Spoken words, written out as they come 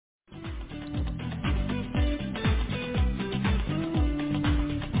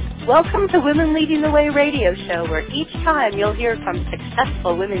Welcome to Women Leading the Way radio show, where each time you'll hear from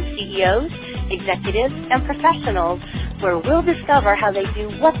successful women CEOs, executives, and professionals, where we'll discover how they do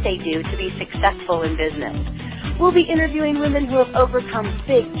what they do to be successful in business. We'll be interviewing women who have overcome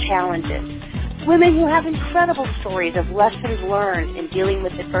big challenges, women who have incredible stories of lessons learned in dealing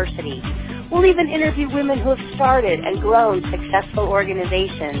with adversity. We'll even interview women who have started and grown successful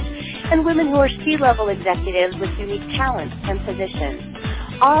organizations, and women who are C-level executives with unique talents and positions.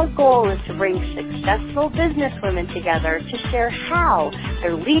 Our goal is to bring successful business women together to share how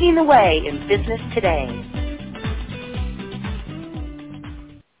they're leading the way in business today.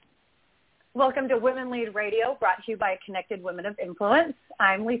 Welcome to Women Lead Radio, brought to you by Connected Women of Influence.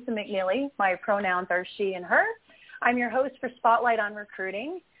 I'm Lisa McNeely. My pronouns are she and her. I'm your host for Spotlight on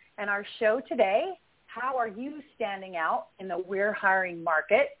Recruiting. And our show today, how are you standing out in the we're hiring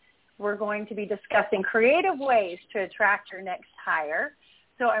market? We're going to be discussing creative ways to attract your next hire.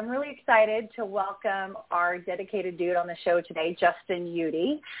 So I'm really excited to welcome our dedicated dude on the show today, Justin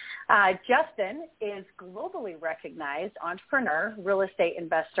Udy. Justin is globally recognized entrepreneur, real estate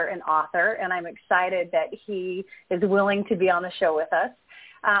investor, and author, and I'm excited that he is willing to be on the show with us.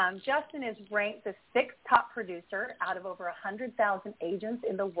 Justin is ranked the 6th top producer out of over 100,000 agents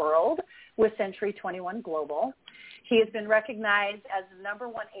in the world with Century 21 Global. He has been recognized as the number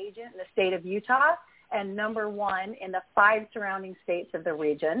 1 agent in the state of Utah and number 1 in the 5 surrounding states of the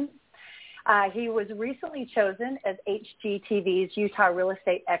region. He was recently chosen as HGTV's Utah Real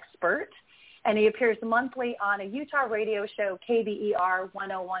Estate Expert, and he appears monthly on a Utah radio show, KBER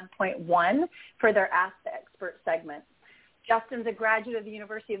 101.1, for their Ask the Expert segment. Justin's a graduate of the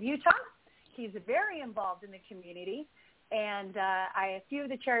University of Utah. He's very involved in the community, and a few of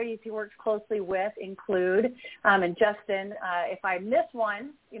the charities he works closely with include, and Justin, if I miss one,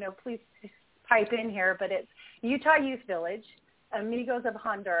 please pipe in here, but it's Utah Youth Village, Amigos of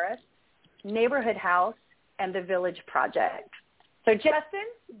Honduras, Neighborhood House, and the Village Project. So Justin,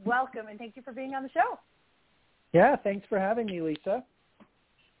 welcome, and thank you for being on the show. Yeah, thanks for having me, Lisa.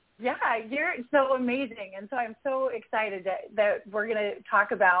 Yeah, you're so amazing, and so I'm so excited that we're going to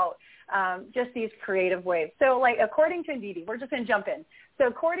talk about just these creative ways. So, according to Indeed, we're just going to jump in. So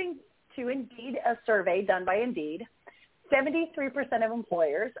according to Indeed, a survey done by Indeed, 73% of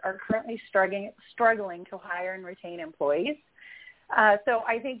employers are currently struggling to hire and retain employees. So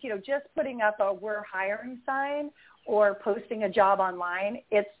I think, just putting up a we're hiring sign or posting a job online,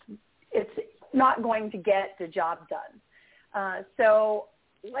 it's not going to get the job done. So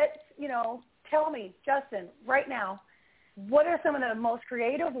let's, tell me, Justin, right now, what are some of the most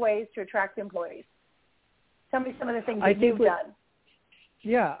creative ways to attract employees? Tell me some of the things that you've done.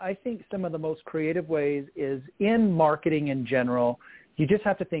 Yeah, I think some of the most creative ways is in marketing in general. You just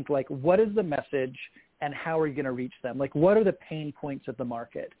have to think what is the message and how are you going to reach them? What are the pain points of the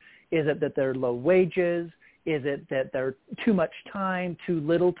market? Is it that they're low wages? Is it that they're too much time, too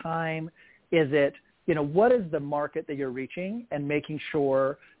little time? Is it, what is the market that you're reaching and making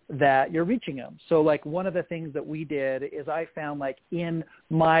sure that you're reaching them? So one of the things that we did is I found in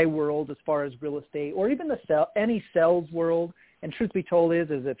my world as far as real estate or even any sales world, and truth be told is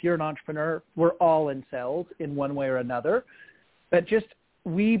if you're an entrepreneur, we're all in sales in one way or another. But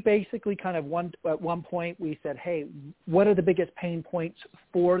we basically at one point we said, hey, what are the biggest pain points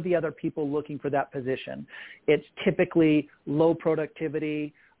for the other people looking for that position? It's typically low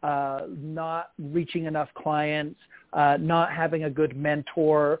productivity, not reaching enough clients, not having a good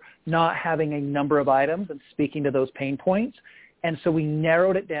mentor, not having a number of items and speaking to those pain points. And so we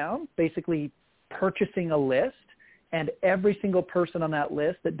narrowed it down, basically purchasing a list. And every single person on that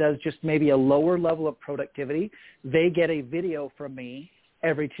list that does just maybe a lower level of productivity, they get a video from me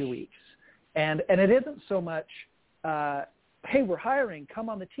every 2 weeks. And it isn't so much, hey, we're hiring, come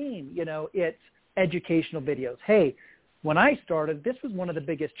on the team. It's educational videos. Hey, when I started, this was one of the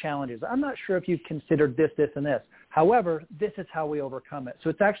biggest challenges. I'm not sure if you've considered this, this, and this. However, this is how we overcome it. So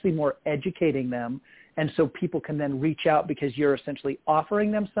it's actually more educating them. And so people can then reach out because you're essentially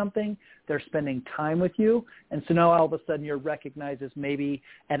offering them something. They're spending time with you. And so now all of a sudden you're recognized as maybe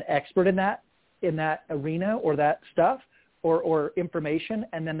an expert in that arena or that stuff or information.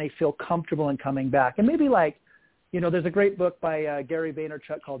 And then they feel comfortable in coming back. And maybe there's a great book by Gary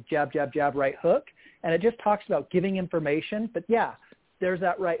Vaynerchuk called Jab, Jab, Jab, Right Hook. And it just talks about giving information. But yeah, there's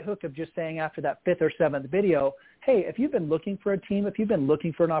that right hook of just saying after that 5th or 7th video, hey, if you've been looking for a team, if you've been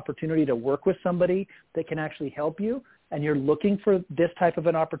looking for an opportunity to work with somebody that can actually help you and you're looking for this type of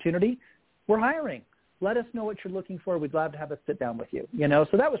an opportunity, we're hiring. Let us know what you're looking for. We'd love to have a sit down with you.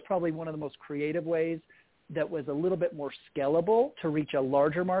 So that was probably one of the most creative ways that was a little bit more scalable to reach a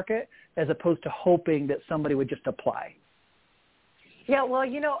larger market as opposed to hoping that somebody would just apply. Yeah, well,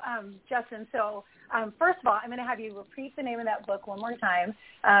 Justin, so first of all, I'm going to have you repeat the name of that book one more time.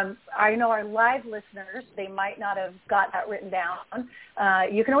 I know our live listeners, they might not have got that written down.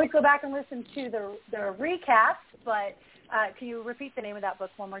 You can always go back and listen to the recap, but can you repeat the name of that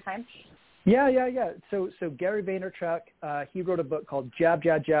book one more time? Yeah. So Gary Vaynerchuk, he wrote a book called Jab,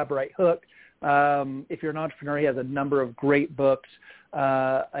 Jab, Jab, Right Hook. If you're an entrepreneur, he has a number of great books.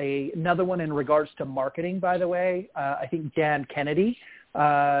 Another one in regards to marketing, by the way, I think Dan Kennedy,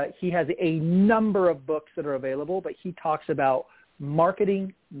 he has a number of books that are available, but he talks about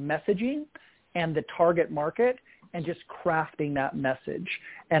marketing messaging and the target market and just crafting that message.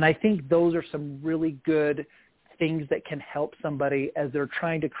 And I think those are some really good things that can help somebody as they're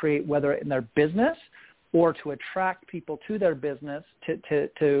trying to create, whether in their business or to attract people to their business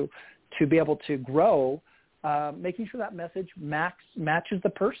to be able to grow, making sure that message matches the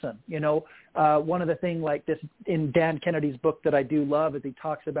person. One of the things like this in Dan Kennedy's book that I do love is he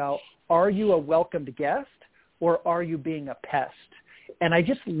talks about, are you a welcomed guest or are you being a pest? And I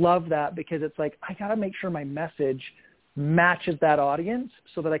just love that because it's like, I got to make sure my message matches that audience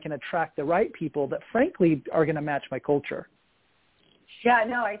so that I can attract the right people that frankly are going to match my culture. Yeah,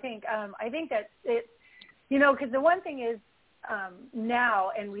 no, I think that it, because the one thing is,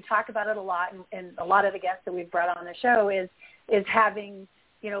 now, and we talk about it a lot, and a lot of the guests that we've brought on the show is having,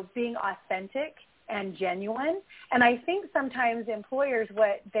 being authentic and genuine. And I think sometimes employers,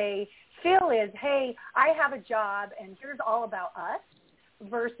 what they feel is, hey, I have a job and here's all about us,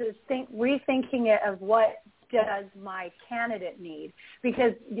 versus rethinking it of what does my candidate need?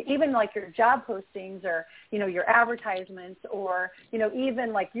 Because even like your job postings or, your advertisements or,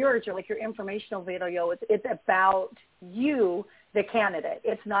 even like yours or like your informational video, it's about you, the candidate.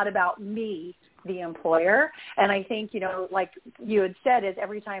 It's not about me, the employer. And I think, like you had said, is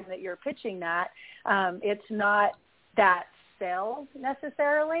every time that you're pitching that, it's not that sales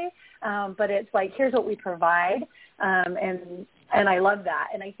necessarily, but it's like, here's what we provide. And I love that.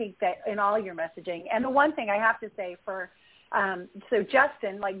 And I think that in all your messaging, and the one thing I have to say so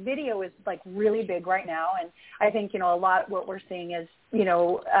Justin, like video is like really big right now. And I think, a lot what we're seeing is,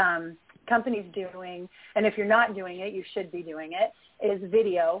 companies doing, and if you're not doing it, you should be doing it, is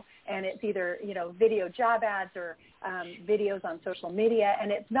video. And it's either, video job ads or videos on social media.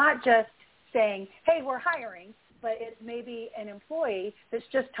 And it's not just saying, hey, we're hiring, but it's maybe an employee that's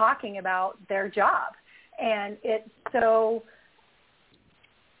just talking about their job. And it's so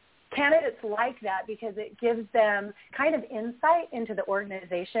candidates like that because it gives them kind of insight into the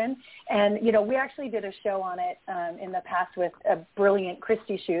organization. And, we actually did a show on it in the past with a brilliant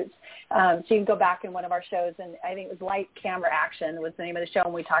Christy Schutz. So you can go back in one of our shows, and I think it was Light, Camera, Action was the name of the show,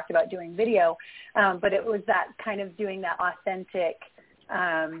 and we talked about doing video. But it was that kind of doing that authentic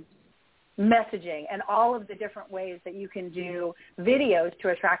messaging and all of the different ways that you can do videos to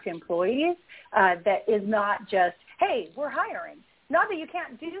attract employees that is not just, hey, we're hiring. Not that you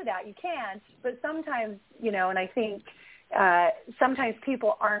can't do that, you can, but sometimes, and I think sometimes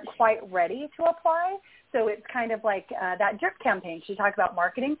people aren't quite ready to apply. So it's kind of like that drip campaign. She talked about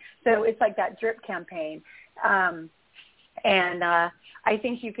marketing. So it's like that drip campaign. And I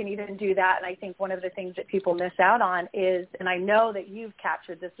think you can even do that. And I think one of the things that people miss out on is, and I know that you've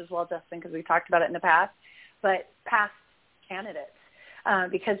captured this as well, Justin, because we've talked about it in the past, but past candidates.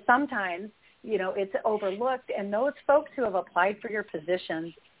 Because sometimes, it's overlooked, and those folks who have applied for your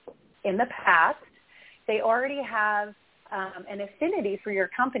positions in the past, they already have an affinity for your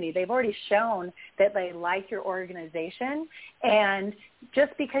company. They've already shown that they like your organization. And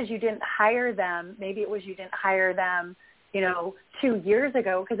just because you didn't hire them, maybe it was you didn't hire them, 2 years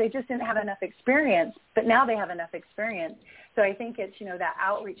ago because they just didn't have enough experience, but now they have enough experience. So I think it's, that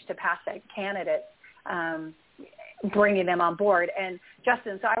outreach to past candidates, bringing them on board. And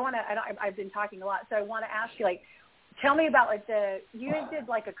Justin, so I've been talking a lot, so I want to ask you, tell me about you did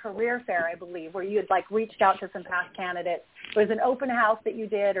a career fair, I believe, where you had reached out to some past candidates. It was an open house that you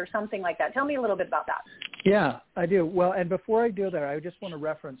did or something like that. Tell me a little bit about that. Yeah, I do. Well, and before I do that, I just want to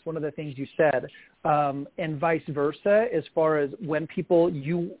reference one of the things you said, and vice versa, as far as when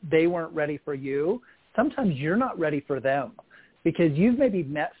they weren't ready for you, sometimes you're not ready for them. Because you've maybe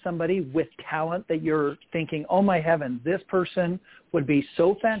met somebody with talent that you're thinking, oh my heavens, this person would be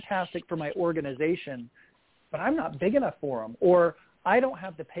so fantastic for my organization, but I'm not big enough for them, or I don't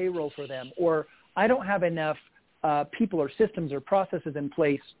have the payroll for them, or I don't have enough people or systems or processes in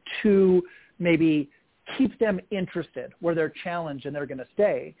place to maybe keep them interested where they're challenged and they're going to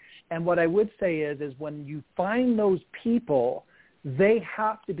stay. And what I would say is when you find those people, they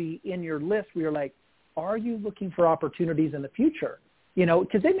have to be in your list where you're like, are you looking for opportunities in the future?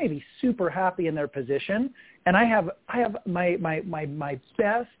 because they may be super happy in their position. And I have my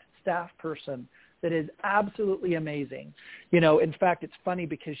best staff person that is absolutely amazing. In fact, it's funny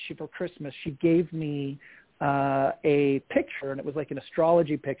because for Christmas, she gave me a picture, and it was like an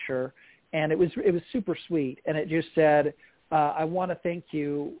astrology picture, and it was super sweet. And it just said, I want to thank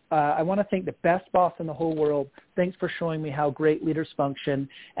you. I want to thank the best boss in the whole world. Thanks for showing me how great leaders function.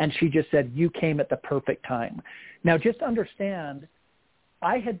 And she just said, you came at the perfect time. Now, just understand,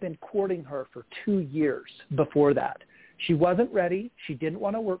 I had been courting her for 2 years before that. She wasn't ready. She didn't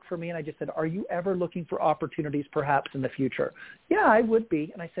want to work for me. And I just said, are you ever looking for opportunities perhaps in the future? Yeah, I would be.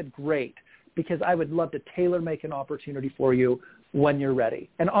 And I said, great, because I would love to tailor-make an opportunity for you when you're ready.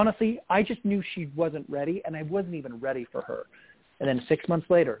 And honestly, I just knew she wasn't ready, and I wasn't even ready for her. And then 6 months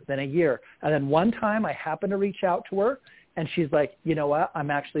later, then a year. And then one time I happened to reach out to her, and she's like, you know what?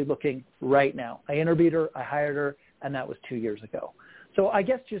 I'm actually looking right now. I interviewed her. I hired her, and that was 2 years ago. So I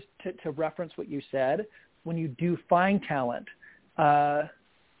guess just to reference what you said, when you do find talent,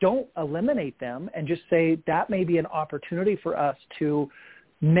 don't eliminate them and just say that may be an opportunity for us to,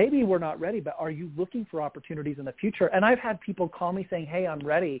 maybe we're not ready, but are you looking for opportunities in the future? And I've had people call me saying, hey, I'm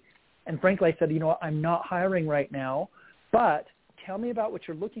ready. And frankly, I said, what, I'm not hiring right now, but tell me about what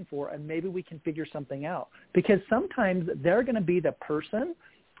you're looking for, and maybe we can figure something out. Because sometimes they're going to be the person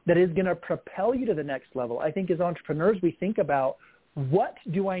that is going to propel you to the next level. I think as entrepreneurs, we think about what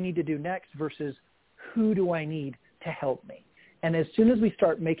do I need to do next versus who do I need to help me? And as soon as we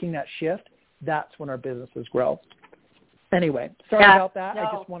start making that shift, that's when our businesses grow. Anyway, sorry about that. No.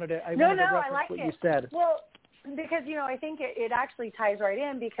 I just wanted to, reference what you said. Well, because, I think it actually ties right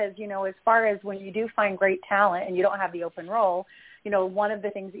in because, as far as when you do find great talent and you don't have the open role, one of the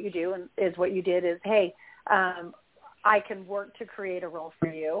things that you do is what you did is, hey, I can work to create a role for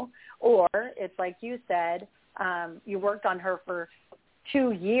you. Or it's like you said, you worked on her for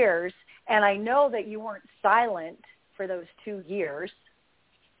 2 years, and I know that you weren't silent for those 2 years.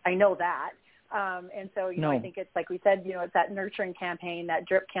 I know that. And so, I think it's like we said, it's that nurturing campaign, that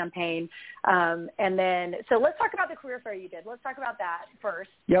drip campaign. And then, so let's talk about the career fair you did. Let's talk about that first.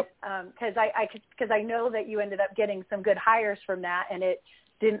 Yep. Because I know that you ended up getting some good hires from that, and it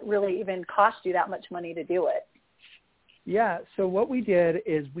didn't really even cost you that much money to do it. Yeah. So what we did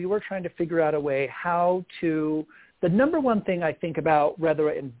is we were trying to figure out a way how to, the number one thing I think about,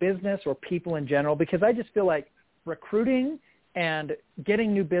 whether in business or people in general, because I just feel like recruiting and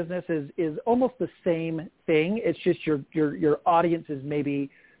getting new business is almost the same thing. It's just your audience is maybe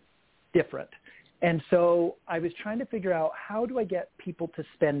different. And so I was trying to figure out, how do I get people to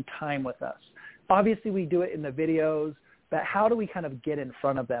spend time with us? Obviously, we do it in the videos, but how do we kind of get in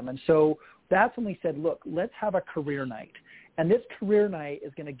front of them? And so that's when we said, look, let's have a career night. And this career night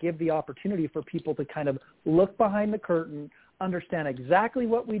is going to give the opportunity for people to kind of look behind the curtain, understand exactly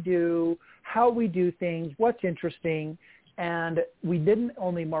what we do, how we do things, what's interesting. And we didn't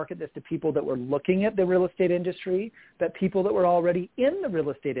only market this to people that were looking at the real estate industry, but people that were already in the real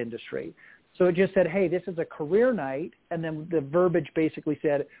estate industry. So it just said, hey, this is a career night. And then the verbiage basically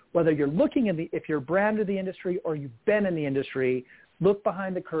said, whether you're looking if you're brand new to the industry or you've been in the industry, look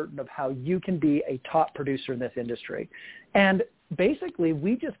behind the curtain of how you can be a top producer in this industry. And basically,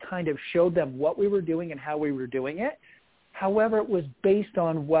 we just kind of showed them what we were doing and how we were doing it. However, it was based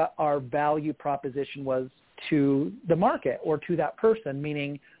on what our value proposition was to the market or to that person,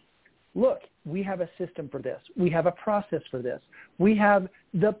 meaning, look, we have a system for this. We have a process for this. We have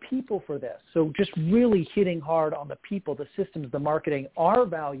the people for this. So just really hitting hard on the people, the systems, the marketing, our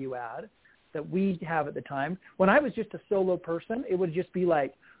value add that we have at the time. When I was just a solo person, it would just be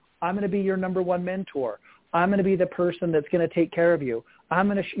like, I'm going to be your number one mentor. I'm going to be the person that's going to take care of you. I'm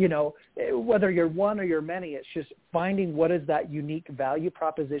going to, whether you're one or you're many, it's just finding what is that unique value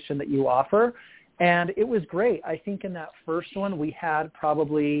proposition that you offer. And it was great. I think in that first one, we had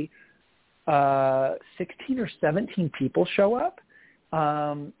probably 16 or 17 people show up.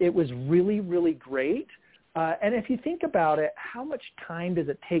 It was really, really great. And if you think about it, how much time does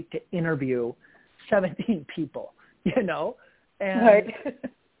it take to interview 17 people, And, right.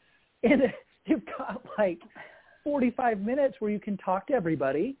 and you've got like 45 minutes where you can talk to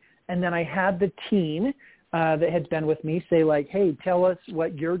everybody. And then I had the team that had been with me say like, hey, tell us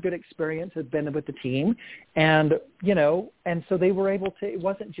what your good experience has been with the team. And, and so they were able to, it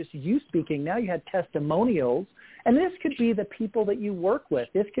wasn't just you speaking. Now you had testimonials. And this could be the people that you work with.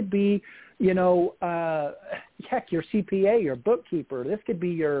 This could be, heck, your CPA, your bookkeeper. This could be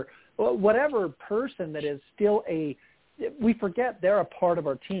your whatever person that is still we forget they're a part of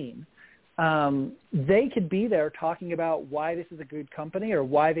our team. they could be there talking about why this is a good company or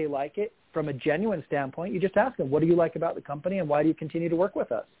why they like it from a genuine standpoint. You just ask them, what do you like about the company and why do you continue to work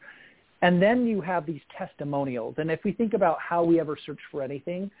with us? And then you have these testimonials. And if we think about how we ever search for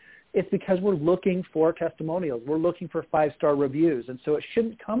anything, it's because we're looking for testimonials. We're looking for 5-star reviews. And so it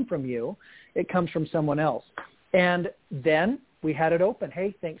shouldn't come from you. It comes from someone else. And then we had it open.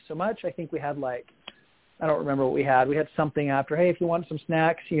 Hey, thanks so much. I think we had I don't remember what we had. We had something after, hey, if you want some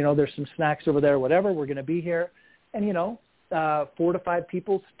snacks, there's some snacks over there, whatever, we're going to be here. And, 4 to 5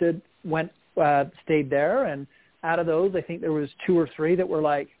 people stayed there. And out of those, I think there was 2 or 3 that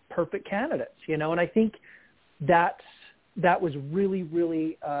were perfect candidates, and I think that was really,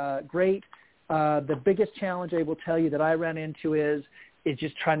 really great. The biggest challenge I will tell you that I ran into is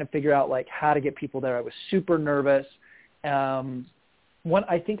just trying to figure out how to get people there. I was super nervous.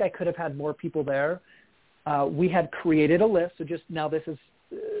 I think I could have had more people there. We had created a list. So just now this is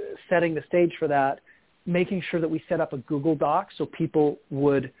setting the stage for that, making sure that we set up a Google Doc so people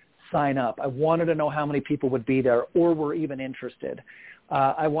would sign up. I wanted to know how many people would be there or were even interested.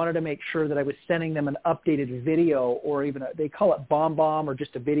 I wanted to make sure that I was sending them an updated video or even they call it bomb or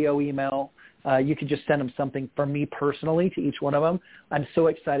just a video email. You could just send them something from me personally to each one of them. I'm so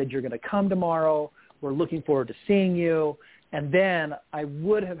excited you're going to come tomorrow. We're looking forward to seeing you. And then I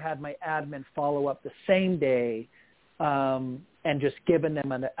would have had my admin follow up the same day and just given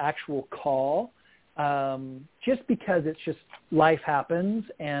them an actual call just because it's just life happens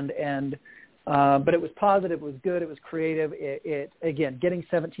but it was positive, it was good, it was creative. It again, getting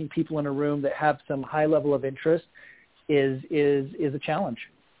 17 people in a room that have some high level of interest is a challenge.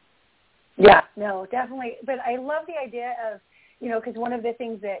 Yeah, no, definitely. But I love the idea of, because one of the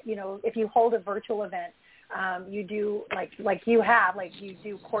things that, if you hold a virtual event, you do you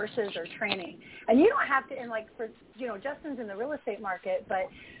do courses or training, and you don't have to. And for Justin's in the real estate market, but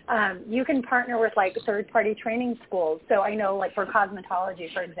you can partner with third-party training schools. So I know for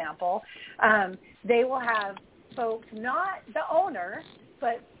cosmetology, for example, they will have folks, not the owner,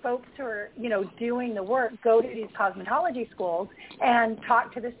 but folks who are doing the work, go to these cosmetology schools and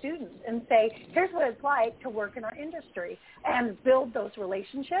talk to the students and say, here's what it's like to work in our industry, and build those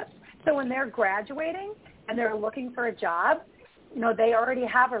relationships. So when they're graduating and they're looking for a job, they already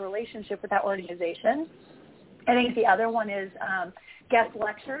have a relationship with that organization. I think the other one is guest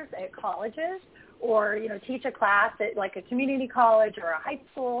lectures at colleges, or, teach a class at a community college or a high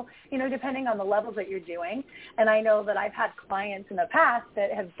school, depending on the levels that you're doing. And I know that I've had clients in the past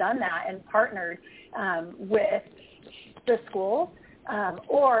that have done that and partnered with the schools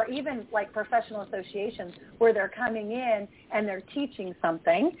or even professional associations where they're coming in and they're teaching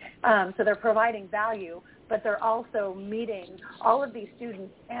something. So they're providing value, but they're also meeting all of these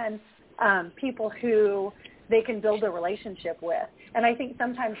students and people who they can build a relationship with. And I think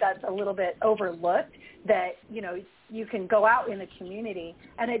sometimes that's a little bit overlooked, that, you can go out in the community,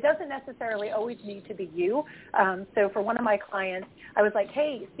 and it doesn't necessarily always need to be you. So for one of my clients, I was like,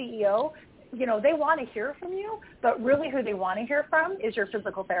 hey, CEO, they want to hear from you, but really who they want to hear from is your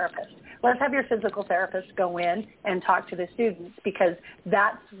physical therapist. Let's have your physical therapist go in and talk to the students, because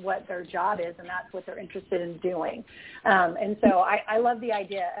that's what their job is and that's what they're interested in doing. And so I love the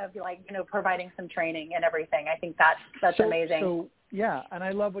idea of providing some training and everything. I think that's amazing. So yeah, and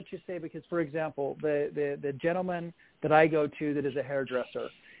I love what you say, because, for example, the gentleman that I go to that is a hairdresser,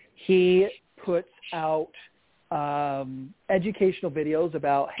 he puts out educational videos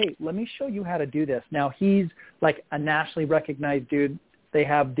about, hey, let me show you how to do this. Now, he's a nationally recognized dude. They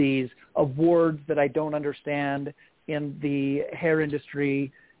have these awards that I don't understand in the hair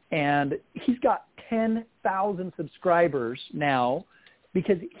industry, and he's got 10,000 subscribers now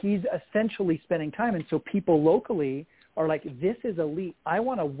because he's essentially spending time. And so people locally are like, this is elite. I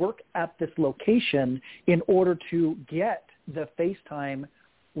want to work at this location in order to get the FaceTime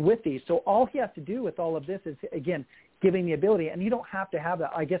with these. So all he has to do with all of this is, again, giving the ability, and you don't have to have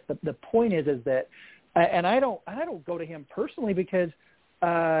that. I guess the point is that, and I don't go to him personally because,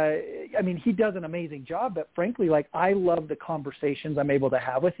 he does an amazing job, but frankly, I love the conversations I'm able to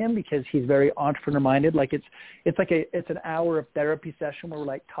have with him because he's very entrepreneur minded. It's an hour of therapy session where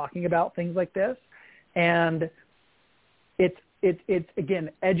we're talking about things like this. And it's again,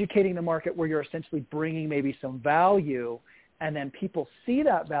 educating the market where you're essentially bringing maybe some value, and then people see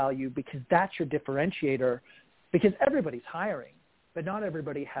that value because that's your differentiator, because everybody's hiring, but not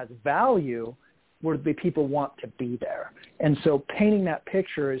everybody has value where the people want to be there. And so painting that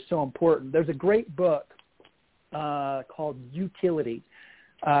picture is so important. There's a great book called Utility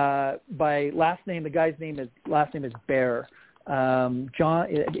by the guy's last name is Bear.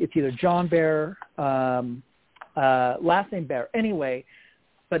 It's either John Bear, last name Bear. Anyway,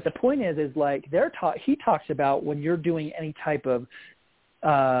 But the point is like he talks about when you're doing any type of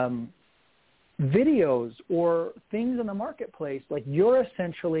videos or things in the marketplace, like you're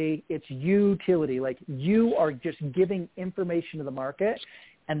essentially, it's utility. Like you are just giving information to the market,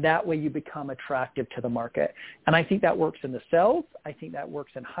 and that way you become attractive to the market. And I think that works in the sales. I think that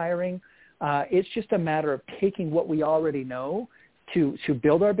works in hiring. It's just a matter of taking what we already know to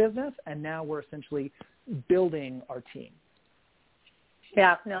build our business, and now we're essentially building our team.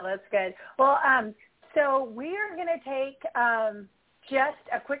 Yeah, no, that's good. Well, so we're going to take just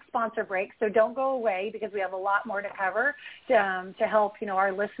a quick sponsor break, so don't go away because we have a lot more to cover to help,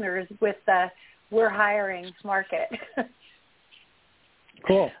 our listeners with the We're Hiring market.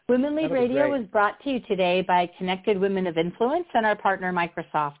 Cool. Women Lead Radio was brought to you today by Connected Women of Influence and our partner,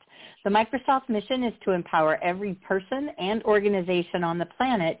 Microsoft. The Microsoft mission is to empower every person and organization on the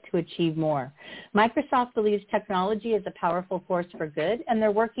planet to achieve more. Microsoft believes technology is a powerful force for good, and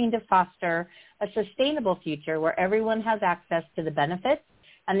they're working to foster a sustainable future where everyone has access to the benefits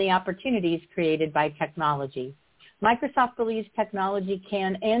and the opportunities created by technology. Microsoft believes technology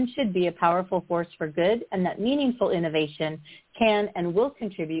can and should be a powerful force for good, and that meaningful innovation can and will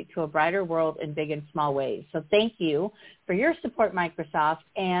contribute to a brighter world in big and small ways. So thank you for your support, Microsoft,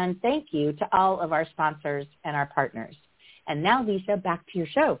 and thank you to all of our sponsors and our partners. And now, Lisa, back to your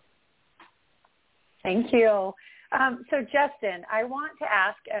show. Thank you. So, Justin, I want to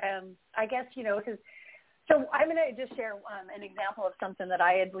ask, I guess, because so I'm going to just share an example of something that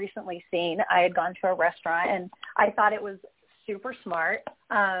I had recently seen. I had gone to a restaurant, and I thought it was super smart.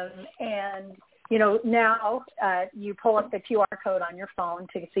 And, now you pull up the QR code on your phone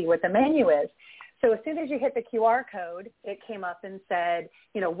to see what the menu is. So as soon as you hit the QR code, it came up and said,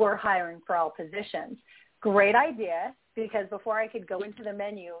 we're hiring for all positions. Great idea, because before I could go into the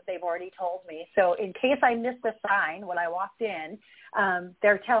menu, they've already told me. So in case I missed the sign when I walked in,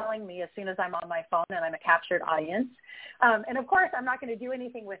 they're telling me as soon as I'm on my phone and I'm a captured audience. And, of course, I'm not going to do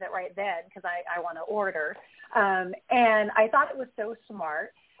anything with it right then because I want to order. And I thought it was so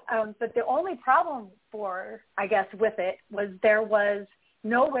smart. But the only problem with it was there was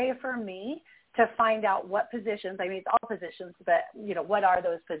no way for me to find out what positions, I mean, it's all positions, but, what are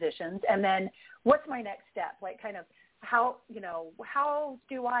those positions? And then what's my next step? Like kind of how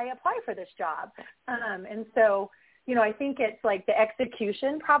do I apply for this job? And so, I think it's like the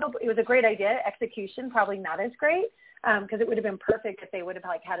execution it was a great idea. Execution probably not as great because it would have been perfect if they would have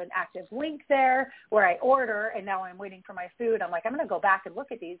had an active link there where I order and now I'm waiting for my food. I'm like, I'm going to go back and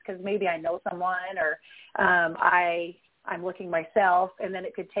look at these because maybe I know someone or I'm looking myself, and then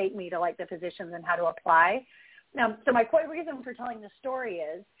it could take me to the positions and how to apply. So my reason for telling this story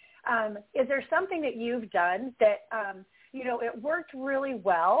is there something that you've done that, it worked really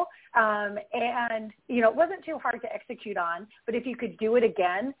well and, it wasn't too hard to execute on, but if you could do it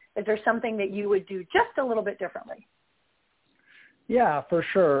again, is there something that you would do just a little bit differently? Yeah, for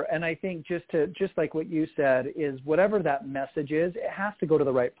sure. And I think just like what you said is whatever that message is, it has to go to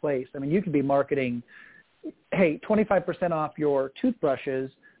the right place. I mean, you could be marketing, hey, 25% off your toothbrushes,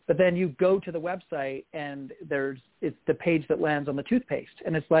 but then you go to the website and it's the page that lands on the toothpaste.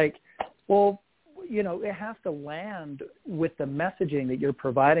 And it's like, well, it has to land with the messaging that you're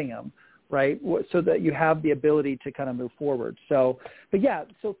providing them, right? So that you have the ability to kind of move forward. So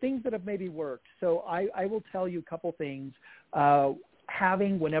things that have maybe worked. So I will tell you a couple things.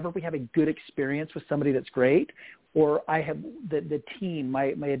 Whenever we have a good experience with somebody that's great, or I have the team, my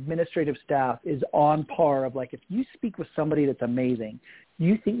administrative staff is on par of if you speak with somebody that's amazing,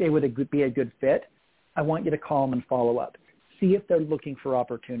 you think they would be a good fit, I want you to call them and follow up. See if they're looking for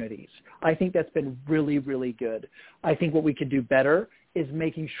opportunities. I think that's been really, really good. I think what we could do better is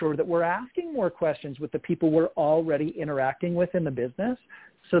making sure that we're asking more questions with the people we're already interacting with in the business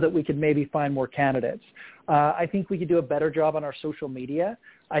so that we could maybe find more candidates. I think we could do a better job on our social media.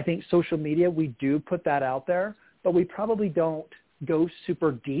 I think social media, we do put that out there, but we probably don't go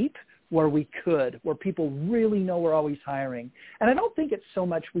super deep where we could, where people really know we're always hiring. And I don't think it's so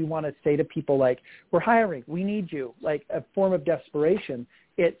much we want to say to people we're hiring, we need you, a form of desperation.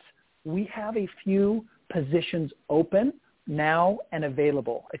 It's we have a few positions open now and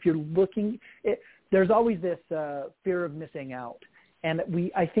available. If you're looking, there's always this fear of missing out. And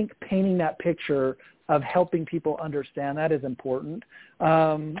I think painting that picture of helping people understand that is important.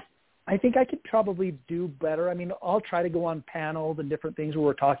 I think I could probably do better. I mean, I'll try to go on panels and different things where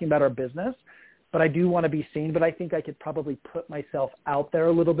we're talking about our business, but I do want to be seen. But I think I could probably put myself out there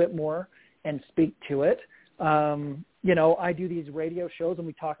a little bit more and speak to it. I do these radio shows and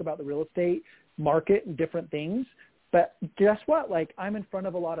we talk about the real estate market and different things. But guess what? Like, I'm in front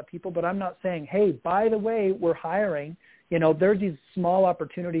of a lot of people, but I'm not saying, hey, by the way, we're hiring. You know, there's these small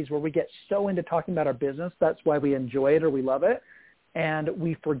opportunities where we get so into talking about our business. That's why we enjoy it or we love it. And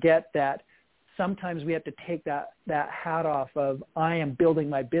we forget that sometimes we have to take that hat off of I am building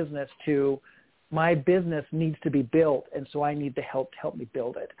my business to my business needs to be built, and so I need the help to help me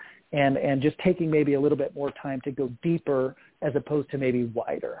build it. And just taking maybe a little bit more time to go deeper as opposed to maybe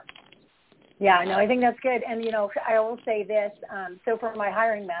wider. Yeah, no, I think that's good. And, you know, I will say this. So for my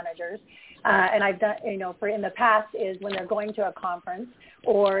hiring managers, and I've done, you know, for in the past is when they're going to a conference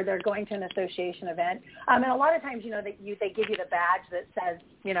or they're going to an association event. And a lot of times, you know, they give you the badge that says,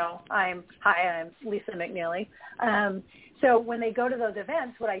 you know, I'm Lisa McNeely. So when they go to those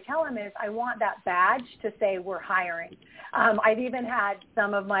events, what I tell them is I want that badge to say we're hiring. I've even had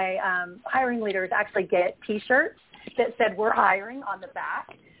some of my hiring leaders actually get T-shirts that said we're hiring on the back.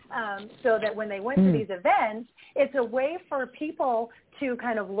 So that when they went to these events, it's a way for people to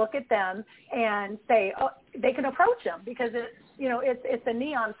kind of look at them and say, oh, they can approach them because it's, you know, it's a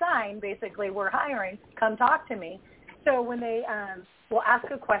neon sign, basically, we're hiring, come talk to me. So when they will ask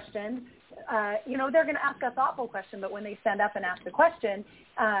a question, you know, they're going to ask a thoughtful question, but when they stand up and ask the question,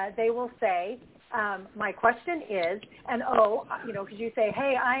 they will say, my question is, and you know, because you say,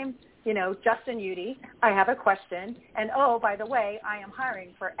 hey, I'm, you know, Justin Udy, I have a question, and by the way, I am hiring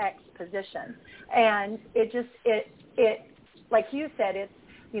for X position. And it like you said, it's,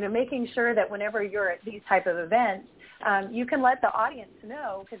 you know, making sure that whenever you're at these type of events, you can let the audience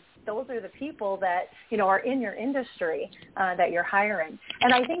know, because those are the people that, you know, are in your industry that you're hiring.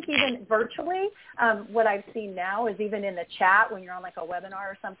 And I think even virtually, what I've seen now is even in the chat, when you're on like a webinar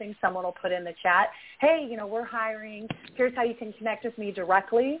or something, someone will put in the chat, hey, you know, we're hiring. Here's how you can connect with me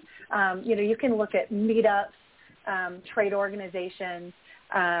directly. You know, you can look at meetups, trade organizations.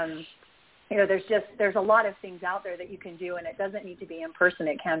 You know, there's a lot of things out there that you can do, and it doesn't need to be in person.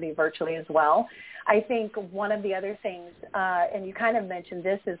 It can be virtually as well. I think one of the other things, and you kind of mentioned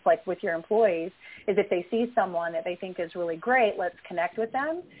this, is like with your employees, is if they see someone that they think is really great, let's connect with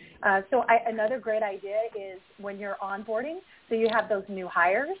them. Another great idea is when you're onboarding, so you have those new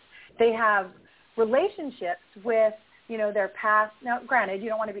hires, they have relationships with, you know, their past. Now, granted, you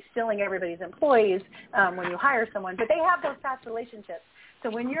don't want to be stealing everybody's employees when you hire someone, but they have those past relationships. So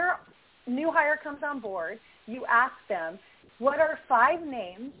when your new hire comes on board, you ask them, what are 5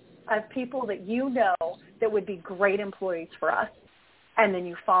 names of people that you know that would be great employees for us? And then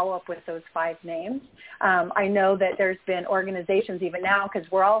you follow up with those 5 names. I know that there's been organizations even now, because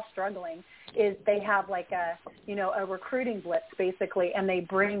we're all struggling, is they have like a recruiting blitz basically, and they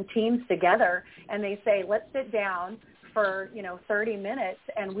bring teams together and they say, let's sit down for, 30 minutes,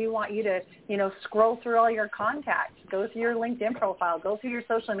 and we want you to, scroll through all your contacts, go through your LinkedIn profile, go through your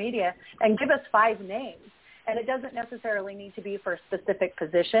social media, and give us 5 names. And it doesn't necessarily need to be for a specific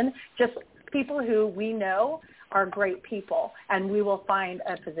position, just people who we know are great people, and we will find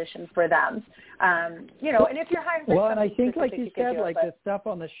a position for them. And if you're hiring for and I think, like you said, like the stuff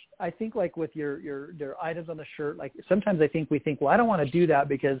on the, I think like with your items on the shirt, like sometimes I think we think, well, I don't want to do that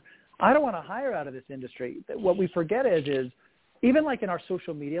because I don't want to hire out of this industry. What we forget is even like in our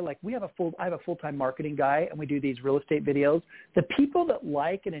social media, like I have a full-time marketing guy, and we do these real estate videos. The people that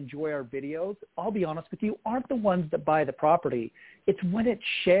like and enjoy our videos, I'll be honest with you, aren't the ones that buy the property. It's when it's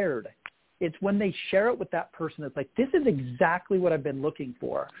shared. It's when they share it with that person that's like, this is exactly what I've been looking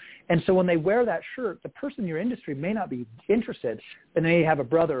for. And so when they wear that shirt, the person in your industry may not be interested, but they have a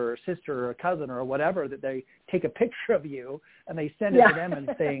brother or a sister or a cousin or whatever that they take a picture of you and they send it to them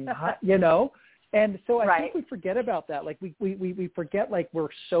and saying, hi, And so I think we forget about that. Like we forget, like, we're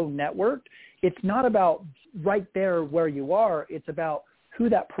so networked. It's not about right there where you are. It's about who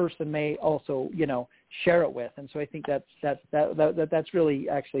that person may also, share it with. And so I think that's really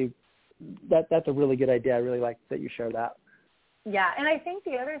actually that's a really good idea. I really like that you share that. Yeah, and I think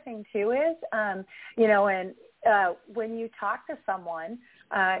the other thing too is, when you talk to someone,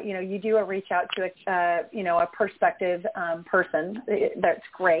 you do a reach out to a prospective person. That's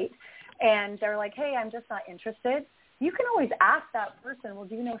great. And they're like, hey, I'm just not interested. You can always ask that person, well,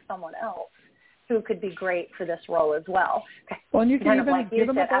 do you know someone else who could be great for this role as well? Well, and you can even give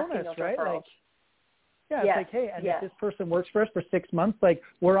them a bonus, right? Like, it's like, hey, and if this person works for us for 6 months, like,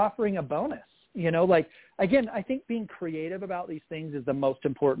 we're offering a bonus. Again, I think being creative about these things is the most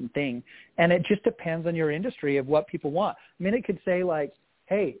important thing. And it just depends on your industry of what people want. I mean, it could say like,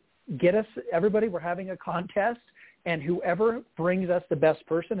 hey, get us, everybody, we're having a contest. And whoever brings us the best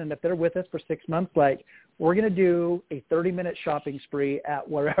person, and if they're with us for 6 months, like, we're going to do a 30-minute shopping spree at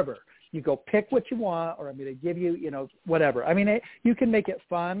wherever. You go pick what you want, or I'm going to give you, whatever. I mean, you can make it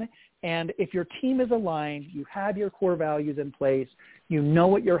fun. And if your team is aligned, you have your core values in place, you know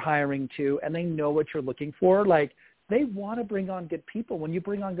what you're hiring to, and they know what you're looking for. Like, they want to bring on good people. When you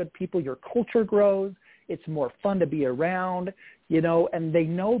bring on good people, your culture grows. It's more fun to be around, and they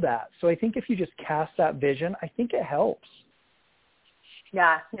know that. So I think if you just cast that vision, I think it helps.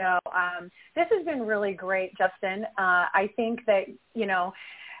 Yeah, no, this has been really great, Justin. I think that,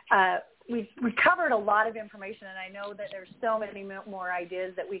 we've covered a lot of information, and I know that there's so many more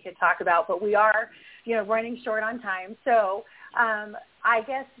ideas that we could talk about, but we are, running short on time. So I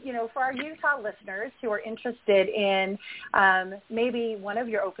guess, for our Utah listeners who are interested in maybe one of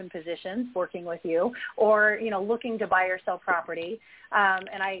your open positions working with you, or, looking to buy or sell property,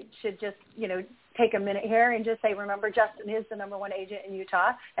 and I should just, take a minute here and just say, remember, Justin is the number 1 agent in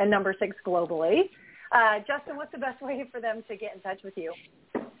Utah and number 6 globally. Justin, what's the best way for them to get in touch with you?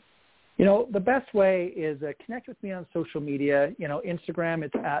 The best way is connect with me on social media. Instagram,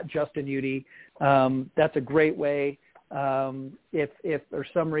 it's @JustinUdy. That's a great way. If for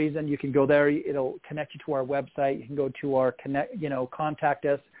some reason you can go there, it'll connect you to our website. You can go to our contact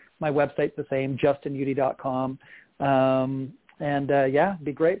us. My website's the same, JustinUdy.com. It'd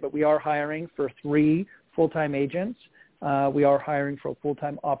be great. But we are hiring for 3 full-time agents. We are hiring for a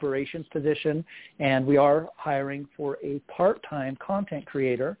full-time operations position, and we are hiring for a part-time content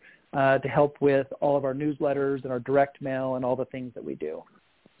creator to help with all of our newsletters and our direct mail and all the things that we do.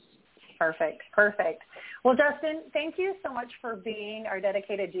 Perfect. Well, Justin, thank you so much for being our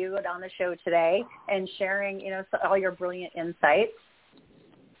dedicated dude on the show today and sharing, all your brilliant insights.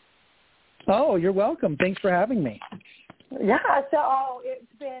 Oh, you're welcome. Thanks for having me. Yeah, so it's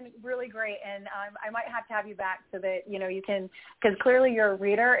been really great, and I might have to have you back so that, you can, because clearly you're a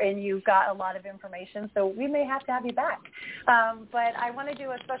reader and you've got a lot of information, so we may have to have you back. But I want to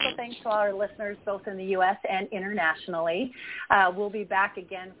do a special thanks to all our listeners, both in the U.S. and internationally. We'll be back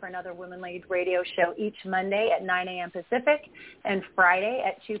again for another Women-Led Radio show each Monday at 9 a.m. Pacific and Friday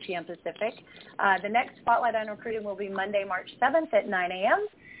at 2 p.m. Pacific. The next Spotlight on Recruiting will be Monday, March 7th at 9 a.m.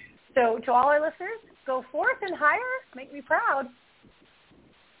 So to all our listeners, go forth and hire. Make me proud.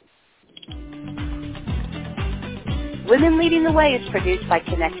 Women Leading the Way is produced by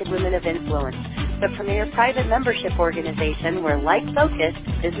Connected Women of Influence, the premier private membership organization where like-focused,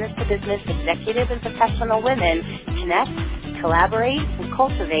 business-to-business executive and professional women connect, collaborate, and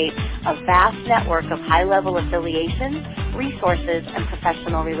cultivate a vast network of high-level affiliations, resources, and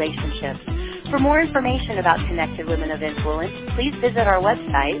professional relationships. For more information about Connected Women of Influence, please visit our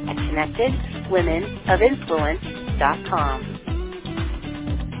website at connectedwomenofinfluence.com.